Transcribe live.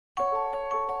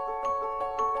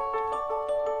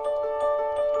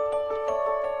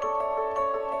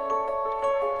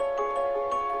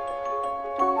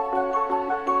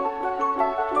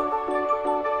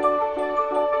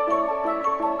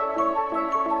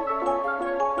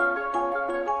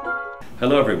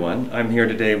Hello everyone, I'm here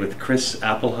today with Chris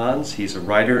Appelhans. He's a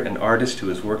writer and artist who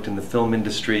has worked in the film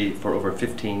industry for over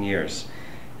 15 years.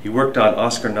 He worked on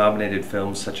Oscar-nominated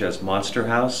films such as Monster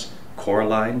House,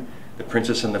 Coraline, The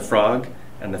Princess and the Frog,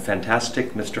 and The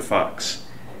Fantastic Mr. Fox.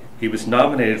 He was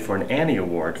nominated for an Annie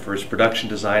Award for his production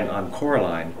design on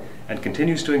Coraline and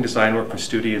continues doing design work for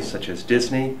studios such as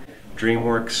Disney,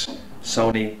 DreamWorks,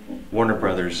 Sony, Warner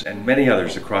Brothers, and many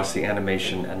others across the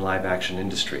animation and live-action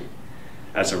industry.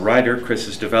 As a writer, Chris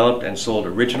has developed and sold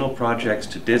original projects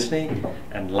to Disney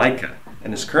and Leica,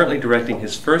 and is currently directing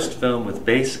his first film with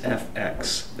Base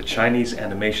FX, the Chinese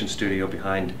animation studio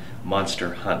behind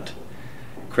Monster Hunt.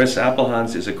 Chris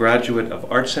Appelhans is a graduate of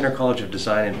ArtCenter College of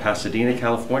Design in Pasadena,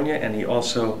 California, and he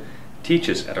also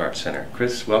teaches at ArtCenter.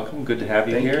 Chris, welcome. Good to have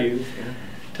you here. Thank you. Yeah.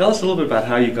 Tell us a little bit about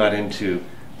how you got into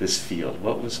this field.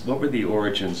 What were the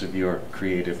origins of your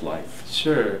creative life?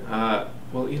 Sure.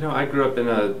 Well, you know, I grew up in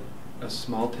a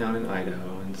small town in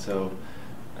Idaho, and so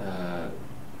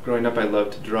growing up I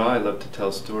loved to draw, I loved to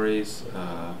tell stories,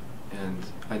 and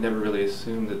I never really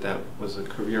assumed that that was a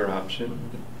career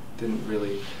option. It didn't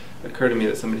really occur to me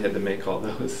that somebody had to make all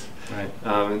those. Right.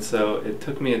 And so it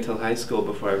took me until high school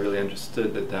before I really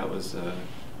understood that that was a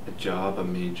job, a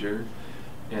major,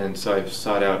 and so I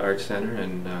sought out ArtCenter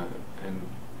and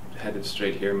headed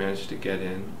straight here, managed to get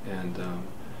in, and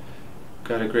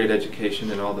got a great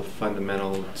education in all the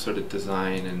fundamental sort of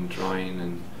design and drawing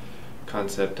and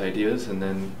concept ideas, and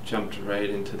then jumped right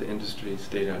into the industry,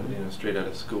 straight out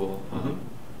of school,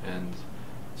 and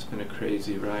it's been a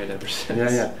crazy ride ever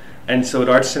since. Yeah. And so at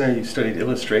ArtCenter you studied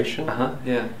illustration?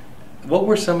 Yeah. What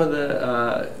were some of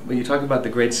the, when you talk about the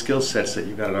great skill sets that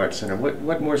you got at ArtCenter,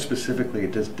 what more specifically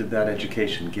did that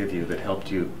education give you that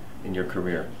helped you in your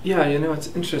career? Yeah, you know,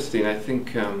 it's interesting. I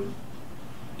think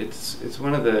it's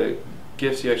one of the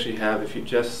gifts you actually have if you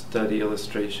just study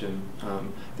illustration.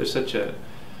 There's such a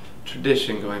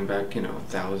tradition going back,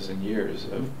 1,000 years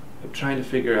of trying to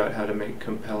figure out how to make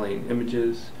compelling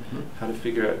images, how to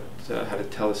figure out how to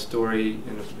tell a story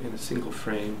in a single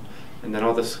frame, and then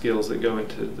all the skills that go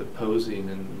into the posing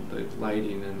and the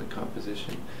lighting and the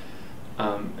composition.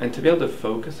 And to be able to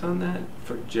focus on that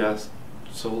for just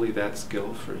solely that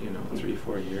skill for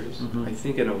 3-4 years, I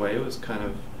think in a way it was kind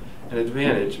of an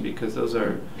advantage, because those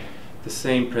are the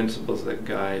same principles that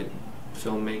guide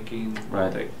filmmaking,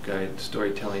 that guide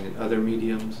storytelling in other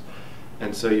mediums,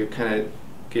 and so you're kind of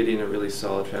getting a really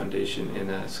solid foundation in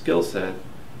a skill set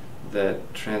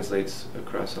that translates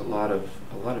across a lot of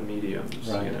mediums.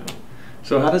 Right.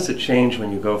 So how does it change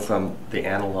when you go from the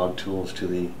analog tools to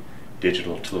the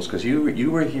digital tools? Because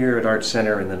you were here at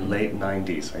ArtCenter in the late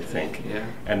 '90s, I think. Yeah.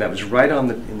 And that was right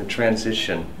in the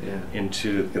transition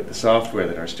into the software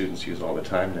that our students use all the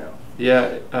time now.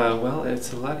 Yeah. Well,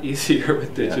 it's a lot easier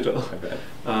with digital. Yeah, I bet.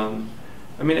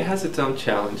 I mean, it has its own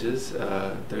challenges.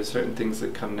 There's certain things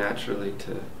that come naturally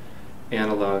to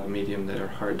analog medium that are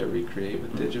hard to recreate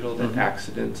with digital. The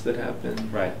accidents that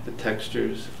happen. The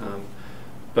textures.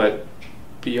 But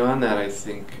beyond that, I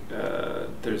think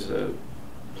there's a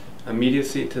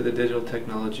immediacy to the digital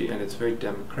technology, and it's very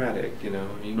democratic. You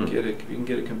can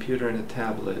get a computer and a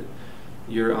tablet.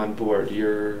 You're on board.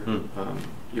 You're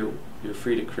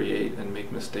free to create and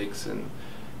make mistakes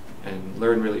and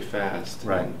learn really fast.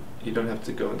 Right. And you don't have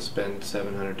to go and spend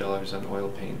 $700 on oil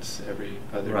paints every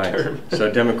other Right. term.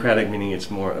 So democratic meaning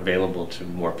it's more available to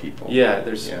more people. Yeah,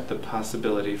 there's the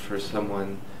possibility for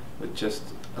someone with just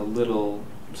a little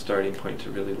starting point to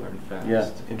really learn fast. Yeah,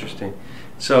 interesting.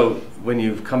 So when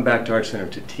you've come back to ArtCenter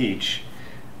to teach,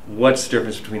 what's the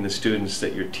difference between the students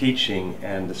that you're teaching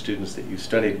and the students that you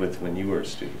studied with when you were a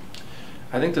student?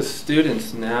 I think the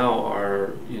students now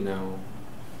are,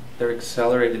 they're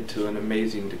accelerated to an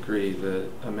amazing degree. The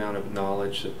amount of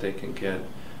knowledge that they can get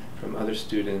from other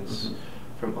students,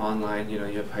 from online. You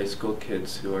have high school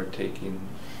kids who are taking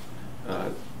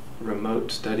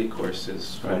remote study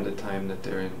courses from the time that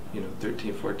they're in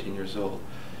 13, 14 years old.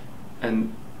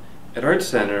 And at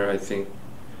ArtCenter, I think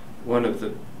one of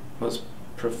the most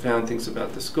profound things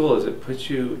about the school is it puts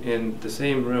you in the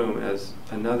same room as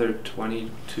another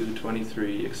 22,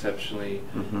 23 exceptionally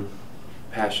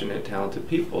passionate, talented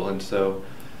people, and so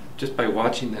just by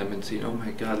watching them and seeing, oh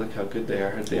my God, look how good they are,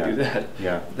 how'd they do that?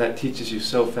 That teaches you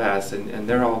so fast, and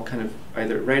they're all kind of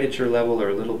either right at your level or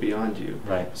a little beyond you.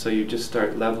 Right. So you just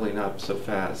start leveling up so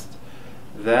fast.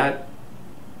 That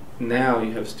now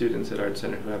you have students at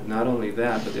ArtCenter who have not only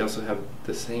that, but they also have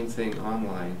the same thing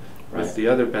online with the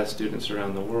other best students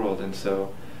around the world, and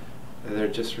so they're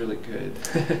just really good.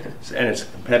 And it's a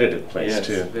competitive place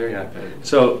too. Yes, very competitive.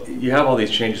 So you have all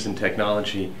these changes in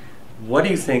technology. What do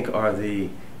you think are the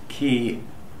key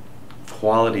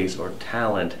qualities or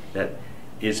talent that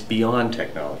is beyond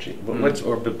technology, what's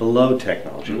or below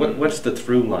technology. What's the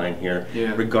through line here,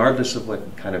 regardless of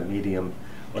what kind of medium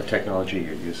or technology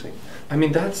you're using? I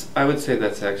mean, I would say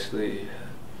that's actually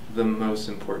the most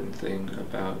important thing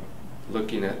about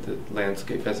looking at the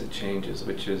landscape as it changes,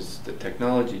 which is the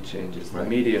technology changes, the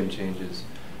medium changes,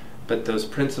 but those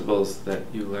principles that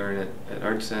you learn at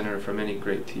ArtCenter from any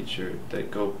great teacher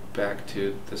that go back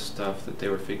to the stuff that they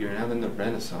were figuring out in the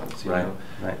Renaissance, you know,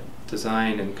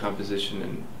 design and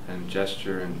composition and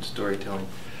gesture and storytelling.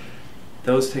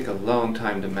 Those take a long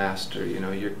time to master. You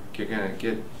know, you're gonna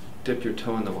dip your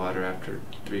toe in the water after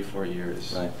 3-4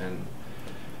 years, and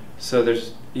so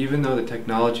even though the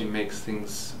technology makes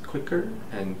things quicker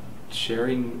and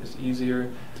sharing is easier,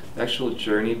 the actual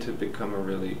journey to become a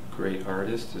really great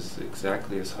artist is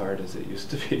exactly as hard as it used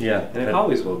to be. Yeah, and it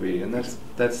always will be, and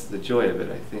that's the joy of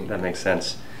it, I think. That makes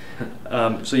sense.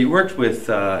 So you worked with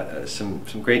some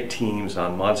great teams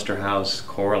on Monster House,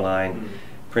 Coraline,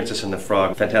 Princess and the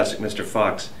Frog, Fantastic Mr.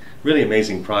 Fox, really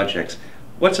amazing projects.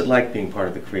 What's it like being part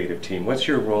of the creative team? What's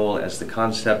your role as the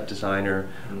concept designer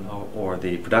or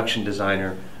the production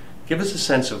designer? Give us a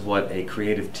sense of what a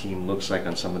creative team looks like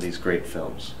on some of these great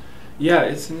films. Yeah,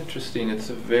 it's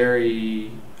a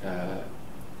very,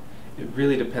 it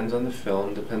really depends on the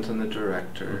film, depends on the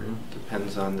director,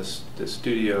 depends on the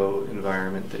studio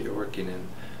environment that you're working in.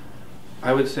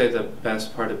 I would say the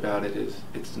best part about it is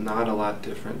it's not a lot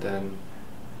different than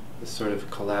the sort of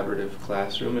collaborative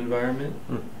classroom environment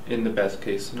in the best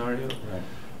case scenario.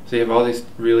 So you have all these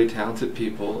really talented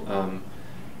people.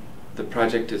 The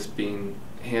project is being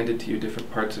handed to you,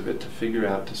 different parts of it to figure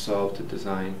out, to solve, to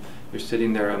design. You're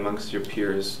sitting there amongst your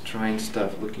peers, trying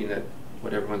stuff, looking at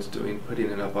what everyone's doing,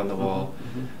 putting it up on the wall,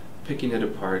 picking it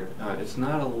apart. It's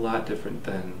not a lot different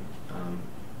than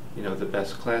you know, the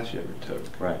best class you ever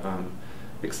took. The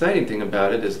exciting thing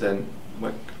about it is then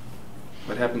what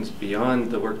happens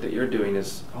beyond the work that you're doing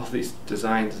is all these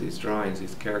designs, these drawings,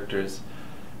 these characters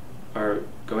are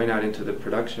going out into the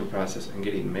production process and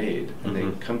getting made, and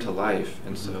they come to life.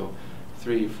 And so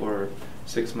 3, 4,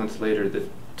 6 months later, the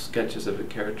sketches of a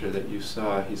character that you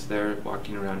saw, he's there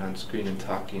walking around on screen and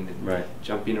talking and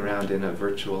jumping around in a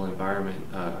virtual environment,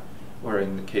 or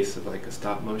in the case of like a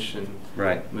stop motion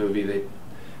movie, they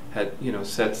had, you know,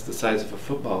 sets the size of a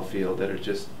football field that are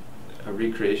just a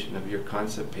recreation of your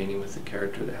concept painting with the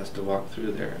character that has to walk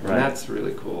through there. And that's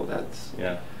really cool. That's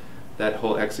that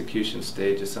whole execution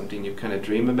stage is something you kind of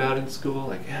dream about in school,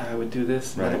 like, yeah, I would do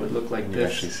this, and it would look like and this. You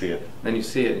actually see it. Then you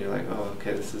see it, and you're like, oh,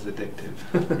 okay, this is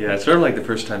addictive. Yeah, it's sort of like the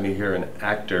first time you hear an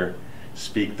actor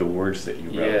speak the words that you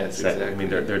wrote. Yes, exactly. I mean,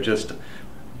 they're just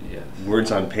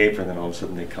words on paper, and then all of a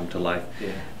sudden they come to life.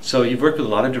 So you've worked with a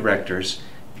lot of directors.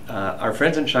 Our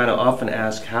friends in China often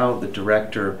ask how the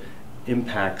director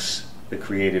impacts the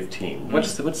creative team.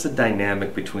 What's the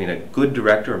dynamic between a good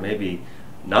director, or maybe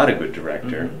not a good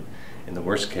director, in the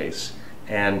worst case,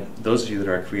 and those of you that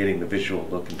are creating the visual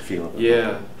look and feel of the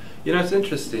film? You know, it's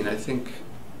interesting. I think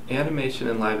animation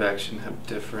and live action have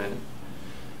different,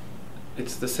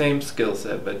 it's the same skill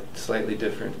set, but slightly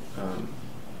different.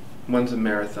 One's a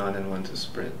marathon and one's a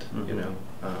sprint, you know.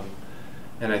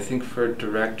 And I think for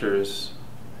directors,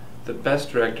 the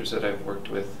best directors that I've worked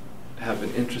with have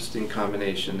an interesting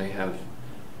combination. They have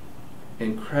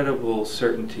incredible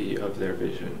certainty of their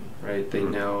vision, right? They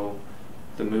know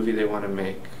the movie they want to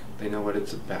make, they know what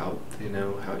it's about, they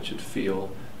know how it should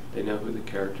feel, they know who the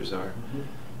characters are.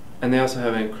 And they also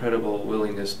have an incredible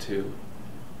willingness to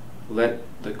let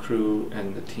the crew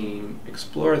and the team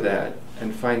explore that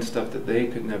and find stuff that they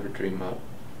could never dream up,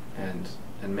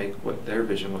 and make what their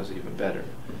vision was even better.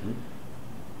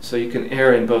 So you can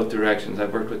err in both directions.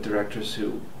 I've worked with directors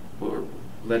who were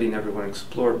letting everyone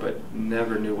explore but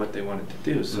never knew what they wanted to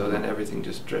do, so then everything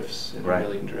just drifts in a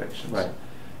million directions.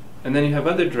 And then you have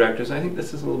other directors, I think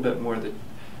this is a little bit more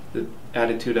the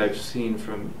attitude I've seen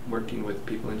from working with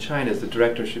people in China, is the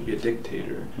director should be a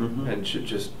dictator and should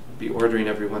just be ordering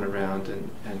everyone around, and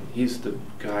he's the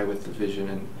guy with the vision,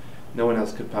 and no one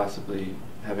else could possibly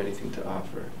have anything to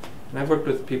offer. And I've worked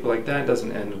with people like that. It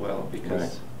doesn't end well,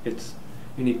 because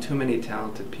you need too many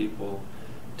talented people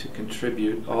to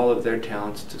contribute all of their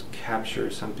talents to capture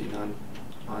something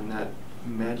on that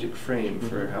magic frame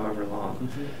for however long.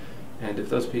 And if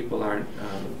those people aren't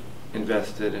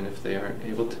invested, and if they aren't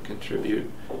able to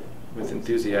contribute with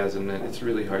enthusiasm, then it's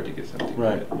really hard to get something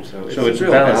right. So it's a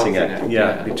balancing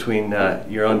act, between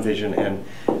your own vision and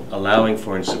allowing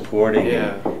for and supporting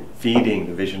and feeding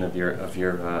the vision of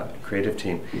your creative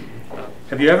team.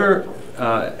 Have you ever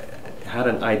had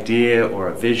an idea or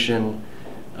a vision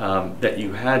that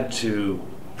you had to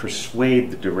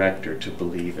persuade the director to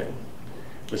believe in?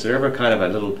 Was there ever kind of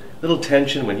a little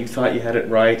tension when you thought you had it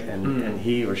right and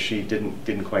he or she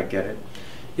didn't quite get it?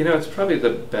 You know, it's probably the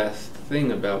best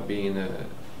thing about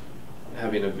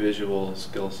having a visual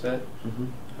skill set,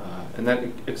 and that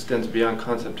extends beyond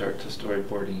concept art to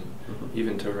storyboarding,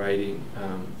 even to writing.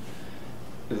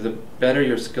 The better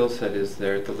your skill set is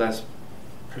there, the less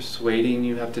persuading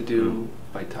you have to do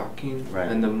by talking,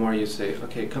 and the more you say,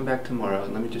 okay, come back tomorrow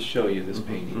and let me just show you this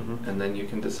painting, and then you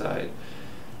can decide.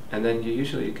 And then you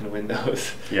usually can win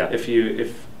those. Yeah.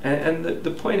 And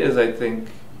the point is, I think,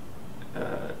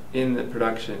 in the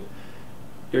production,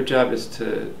 your job is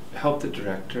to help the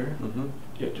director,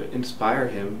 you have to inspire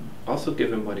him, also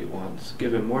give him what he wants,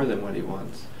 give him more than what he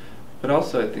wants. But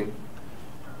also, I think,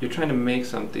 you're trying to make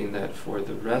something that for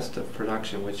the rest of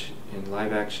production, which in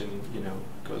live action, you know,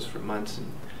 goes for months,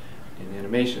 and in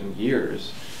animation,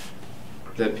 years,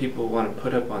 that people want to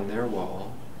put up on their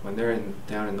wall when they're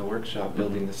down in the workshop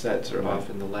building the sets or off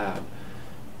in the lab,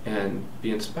 and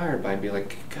be inspired by and be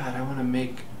like, God, I want to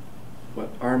make what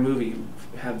our movie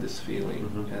have this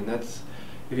feeling. And that's,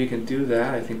 if you can do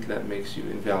that, I think that makes you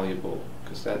invaluable,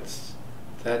 because that's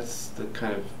the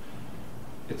kind of,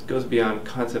 it goes beyond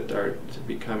concept art to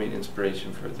becoming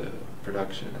inspiration for the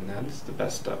production, and that's the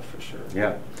best stuff for sure.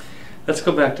 Yeah. Let's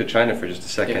go back to China for just a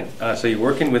second. Yeah. So you're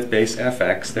working with Base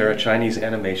FX. They're a Chinese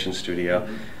animation studio.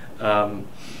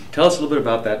 Tell us a little bit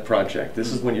about that project.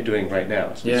 This is what you're doing right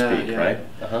now, so to speak, right?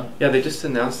 Yeah, they just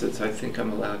announced it, so I think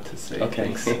I'm allowed to say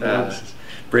things.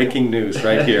 Breaking news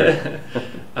right here.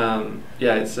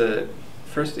 Yeah, it's a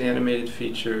first animated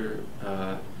feature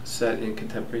set in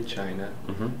contemporary China.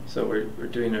 So we're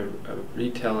doing a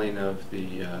retelling of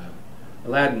the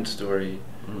Aladdin story,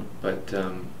 but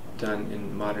done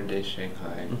in modern day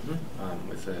Shanghai,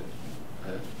 with a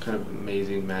kind of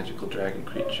amazing magical dragon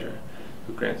creature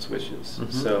who grants wishes.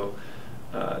 So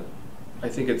I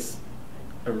think it's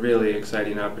a really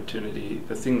exciting opportunity.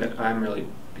 The thing that I'm really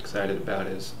excited about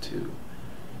is to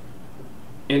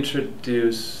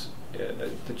introduce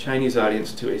the Chinese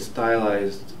audience to a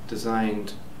stylized,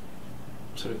 designed,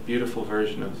 sort of beautiful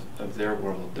version of their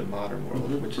world, the modern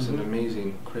world, which is an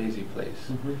amazing, crazy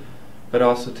place. But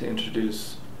also to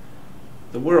introduce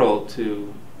the world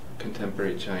to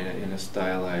contemporary China in a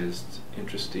stylized,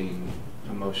 interesting,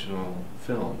 emotional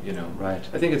film, you know. Right.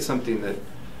 I think it's something that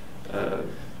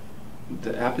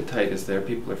the appetite is there.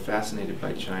 People are fascinated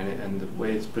by China, and the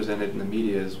way it's presented in the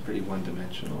media is pretty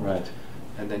one-dimensional. Right.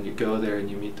 And then you go there and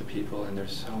you meet the people, and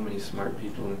there's so many smart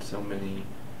people and so many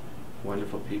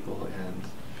wonderful people, and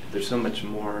there's so much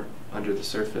more under the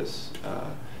surface.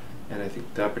 And I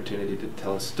think the opportunity to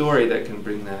tell a story that can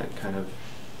bring that kind of,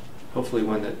 hopefully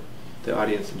one that the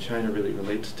audience in China really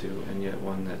relates to, and yet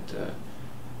one that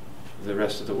the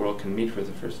rest of the world can meet for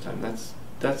the first time.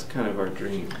 That's kind of our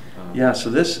dream. Yeah, so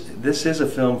this is a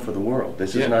film for the world.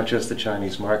 This is not just the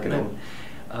Chinese market. No.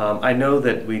 And I know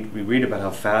that we read about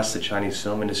how fast the Chinese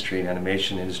film industry and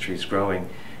animation industry is growing.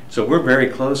 So we're very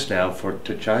close now for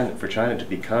China to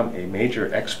become a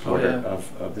major exporter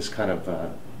of this kind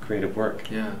of creative work.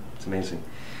 Yeah. It's amazing.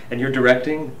 And you're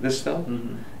directing this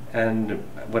film? And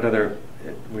what other,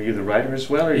 were you the writer as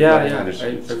well? Or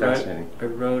it's fascinating. I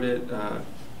wrote it,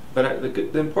 but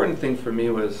the important thing for me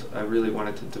was I really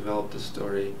wanted to develop the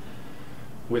story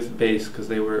with Base, because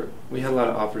we had a lot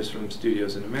of offers from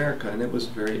studios in America, and it was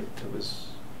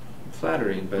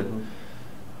flattering, but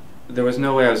there was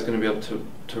no way I was going to be able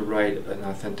to write an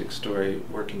authentic story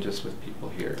working just with people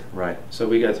here. Right. So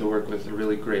we got to work with a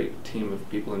really great team of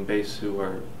people in Base who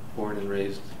are born and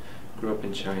raised, grew up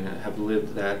in China, have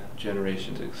lived that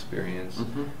generation's experience.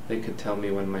 They could tell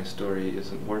me when my story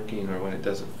isn't working or when it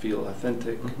doesn't feel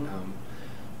authentic.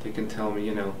 They can tell me,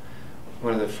 you know,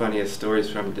 one of the funniest stories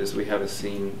from it is we have a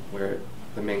scene where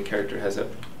the main character has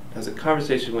a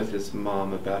conversation with his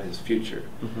mom about his future.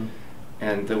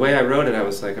 And the way I wrote it, I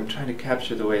was like, I'm trying to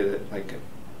capture the way that like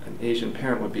an Asian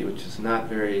parent would be, which is not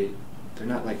very, they're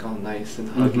not like all nice and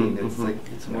hugging. It's like,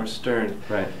 it's more stern.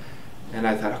 Right. And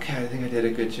I thought, okay, I think I did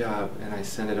a good job. And I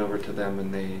sent it over to them,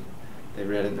 and they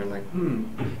read it, and they're like,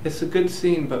 it's a good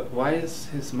scene, but why is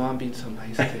his mom being so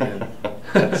nice to him?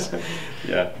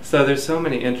 Yeah. So there's so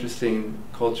many interesting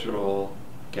cultural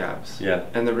gaps. Yeah.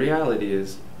 And the reality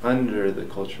is, under the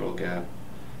cultural gap,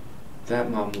 that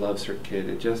mom loves her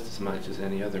kid just as much as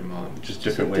any other mom. Just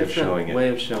different way of showing it. Way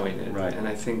of showing it. Right. And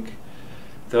I think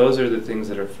those are the things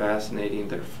that are fascinating.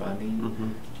 They're funny.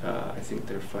 I think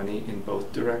they're funny in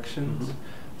both directions.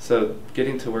 So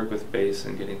getting to work with Base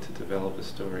and getting to develop a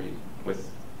story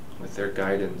with their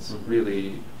guidance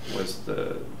really was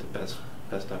the best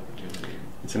best opportunity.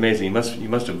 It's amazing. You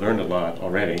must have learned a lot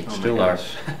already. Oh Still my are.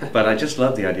 gosh. But I just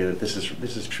love the idea that this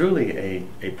is truly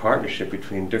a partnership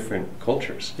between different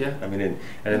cultures. Yeah. I mean,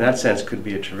 and in that sense, could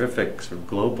be a terrific sort of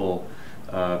global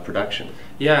production.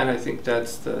 Yeah, and I think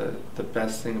that's the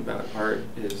best thing about art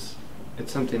is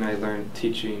it's something I learned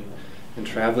teaching and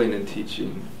traveling and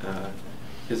teaching.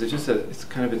 Is it's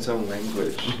kind of its own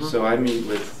language. Mm-hmm. So I meet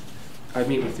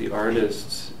with the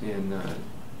artists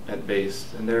at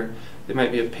base, and they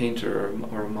might be a painter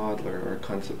or a modeler or a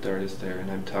concept artist there, and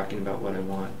I'm talking about what I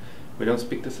want. We don't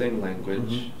speak the same language,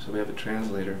 Mm-hmm. so we have a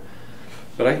translator.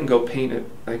 But I can go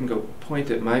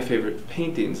point at my favorite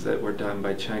paintings that were done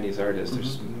by Chinese artists. Mm-hmm.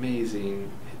 There's this amazing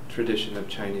tradition of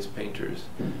Chinese painters.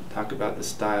 Talk about the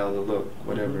style, the look,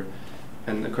 whatever. Mm-hmm.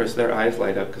 And of course their eyes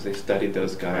light up because they studied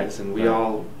those guys, and we Right.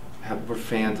 all we're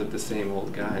fans of the same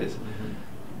old guys.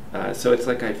 Mm-hmm. So it's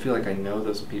like I feel like I know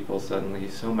those people suddenly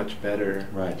so much better,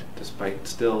 Right. despite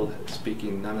still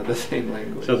speaking none of the same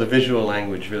language. So the visual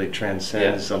language really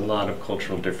transcends a lot of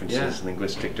cultural differences,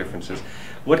 linguistic differences.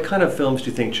 What kind of films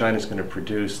do you think China's going to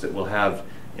produce that will have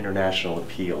international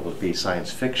appeal? Will it be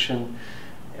science fiction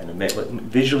and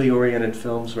visually oriented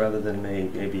films rather than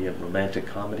maybe a romantic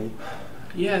comedy?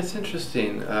 Yeah, it's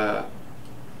interesting. I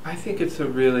think it's the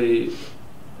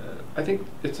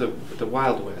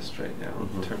Wild West right now,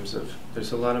 Mm-hmm. in terms of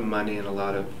there's a lot of money and a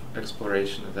lot of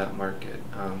exploration of that market.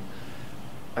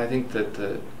 I think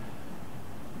that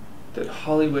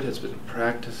Hollywood has been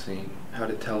practicing how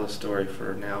to tell a story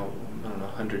for now, I don't know,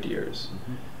 100 years.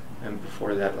 Mm-hmm. And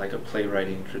before that, like a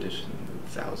playwriting tradition,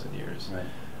 1,000 years. Right.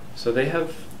 So they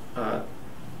have,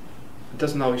 it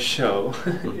doesn't always show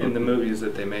in the movies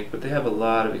that they make, but they have a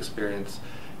lot of experience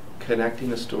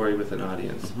connecting a story with an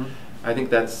audience. Mm-hmm. I think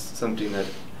that's something that,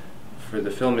 for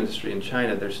the film industry in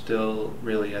China, they're still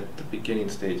really at the beginning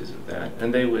stages of that.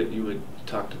 And you would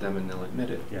talk to them and they'll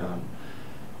admit it. Yeah.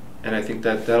 And I think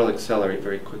that'll accelerate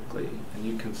very quickly. And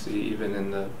you can see even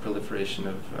in the proliferation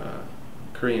of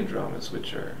Korean dramas,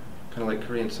 which are kind of like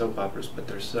Korean soap operas, but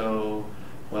they're so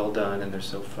well done and they're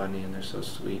so funny and they're so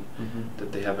sweet, Mm-hmm.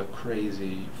 that they have a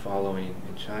crazy following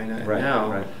in China. And Right,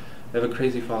 now right. they have a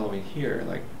crazy following here.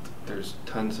 Like there's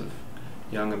tons of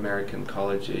young American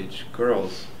college-age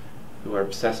girls who are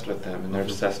obsessed with them, and they're Mhm.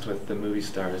 obsessed with the movie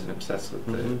stars and obsessed with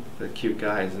Mhm. the cute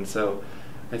guys. And so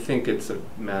I think it's a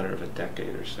matter of a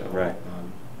decade or so. Right.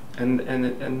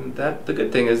 And that the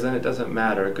good thing is then it doesn't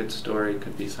matter. A good story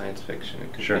could be science fiction,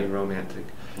 it could Sure. be romantic,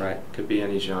 Right. it could be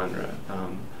any genre.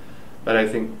 But I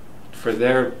think for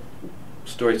their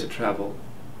stories to travel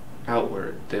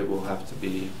outward, they will have to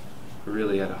be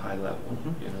really at a high level.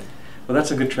 Mhm. You know. Well,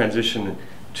 that's a good transition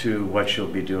to what you'll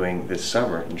be doing this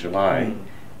summer in July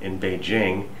in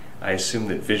Beijing. I assume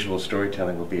that visual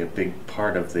storytelling will be a big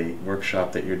part of the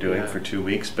workshop that you're doing Yeah. for 2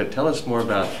 weeks, but tell us more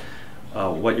about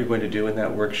what you're going to do in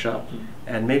that workshop,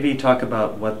 and maybe talk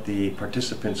about what the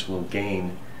participants will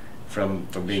gain from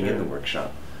being in Sure. the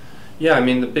workshop. Yeah, I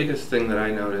mean, the biggest thing that I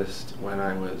noticed when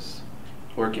I was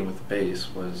working with Base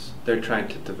was they're trying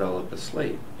to develop a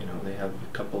slate. You know, they have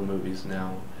a couple movies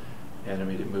now,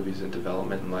 animated movies in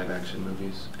development and live action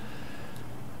movies.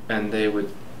 And they would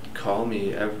call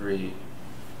me every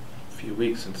few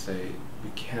weeks and say, we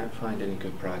can't find any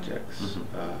good projects.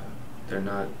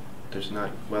 Mhm. There's not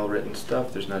well-written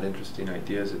stuff, there's not interesting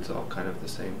ideas, it's all kind of the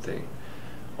same thing.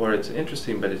 Or it's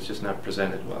interesting, but it's just not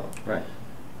presented well. Right.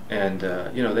 And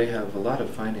you know, they have a lot of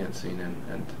financing,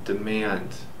 and the demand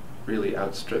really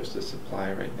outstrips the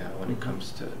supply right now when Mhm. it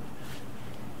comes to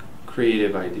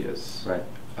creative ideas, Right.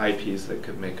 IPs that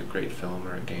could make a great film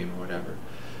or a game or whatever.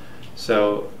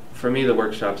 So for me, the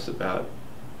workshop's about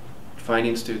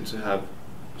finding students who have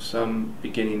some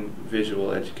beginning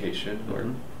visual education, who are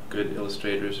Mhm. good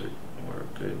illustrators or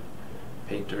good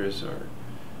painters or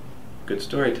good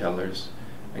storytellers,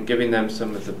 and giving them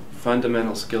some of the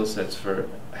fundamental skill sets for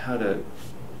how to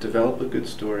develop a good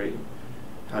story,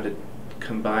 how to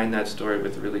combine that story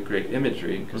with really great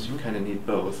imagery, because you Mhm. kind of need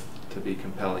both to be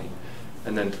compelling,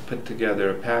 and then to put together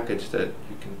a package that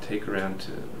you can take around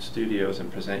to studios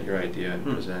and present your idea and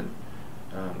present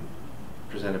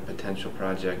a potential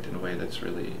project in a way that's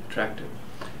really attractive.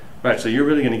 Right, so you're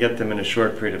really going to get them in a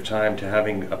short period of time to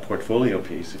having a portfolio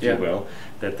piece, if Yeah. you will,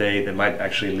 that might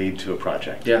actually lead to a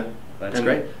project. Yeah, That's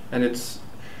great. And it's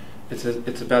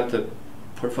about the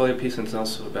portfolio piece, and it's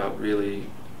also about really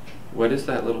what is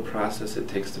that little process it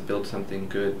takes to build something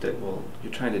good that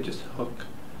you're trying to just hook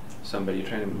somebody, you're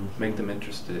trying to make them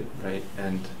interested, right?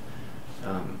 And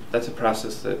that's a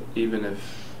process that even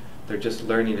if they're just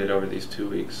learning it over these 2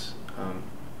 weeks,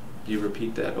 you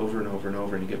repeat that over and over and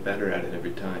over, and you get better at it every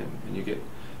time, and you get,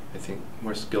 I think,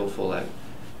 more skillful at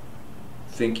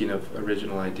thinking of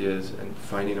original ideas and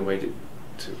finding a way to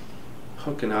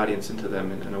hook an audience into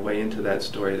them and a way into that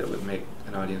story that would make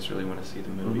an audience really want to see the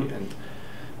movie, and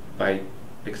by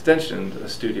extension, a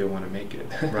studio want to make it.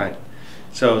 Right.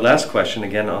 So last question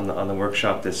again on the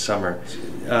workshop this summer.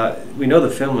 We know the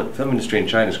film industry in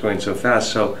China is growing so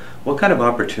fast. So what kind of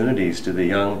opportunities do the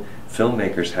young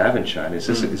filmmakers have in China? Is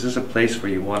this a place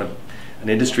where you want an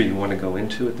industry you want to go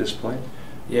into at this point?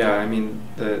 Yeah, I mean,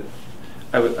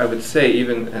 I would say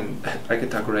even, and I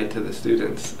could talk right to the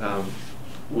students.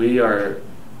 We are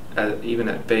even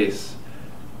at base,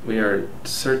 we are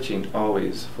searching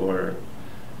always for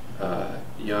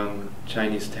young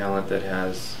Chinese talent that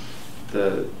has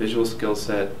the visual skill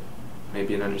set,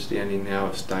 maybe an understanding now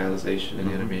of stylization and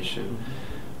animation.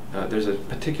 There's a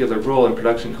particular role in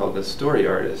production called the story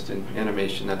artist. In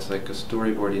animation, that's like a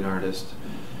storyboarding artist,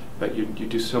 but you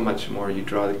do so much more. You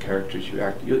draw the characters, you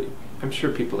act. I'm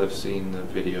sure people have seen the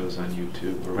videos on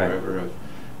YouTube or wherever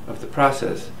of the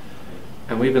process.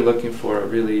 And we've been looking for a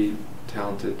really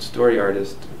talented story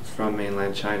artist from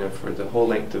mainland China for the whole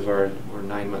length of we're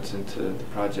 9 months into the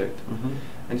project.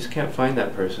 I just can't find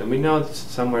that person. We know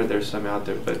somewhere there's some out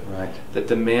there, but the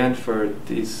demand for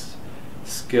these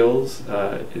skills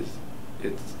it's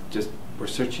just, we're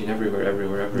searching everywhere.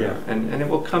 And it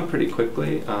will come pretty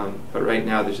quickly, but right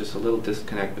now there's just a little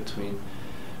disconnect between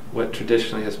what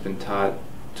traditionally has been taught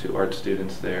to art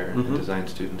students there and design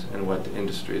students and what the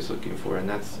industry is looking for, and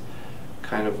that's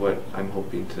kind of what I'm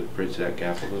hoping to bridge that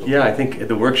gap a little bit. Yeah, I think at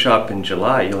the workshop in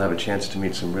July you'll have a chance to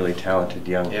meet some really talented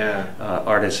young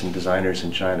artists and designers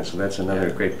in China, so that's another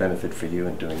great benefit for you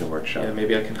in doing the workshop. Yeah,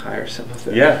 maybe I can hire some of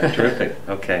them. Yeah, terrific.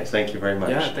 Okay, thank you very much.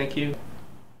 Yeah, thank you.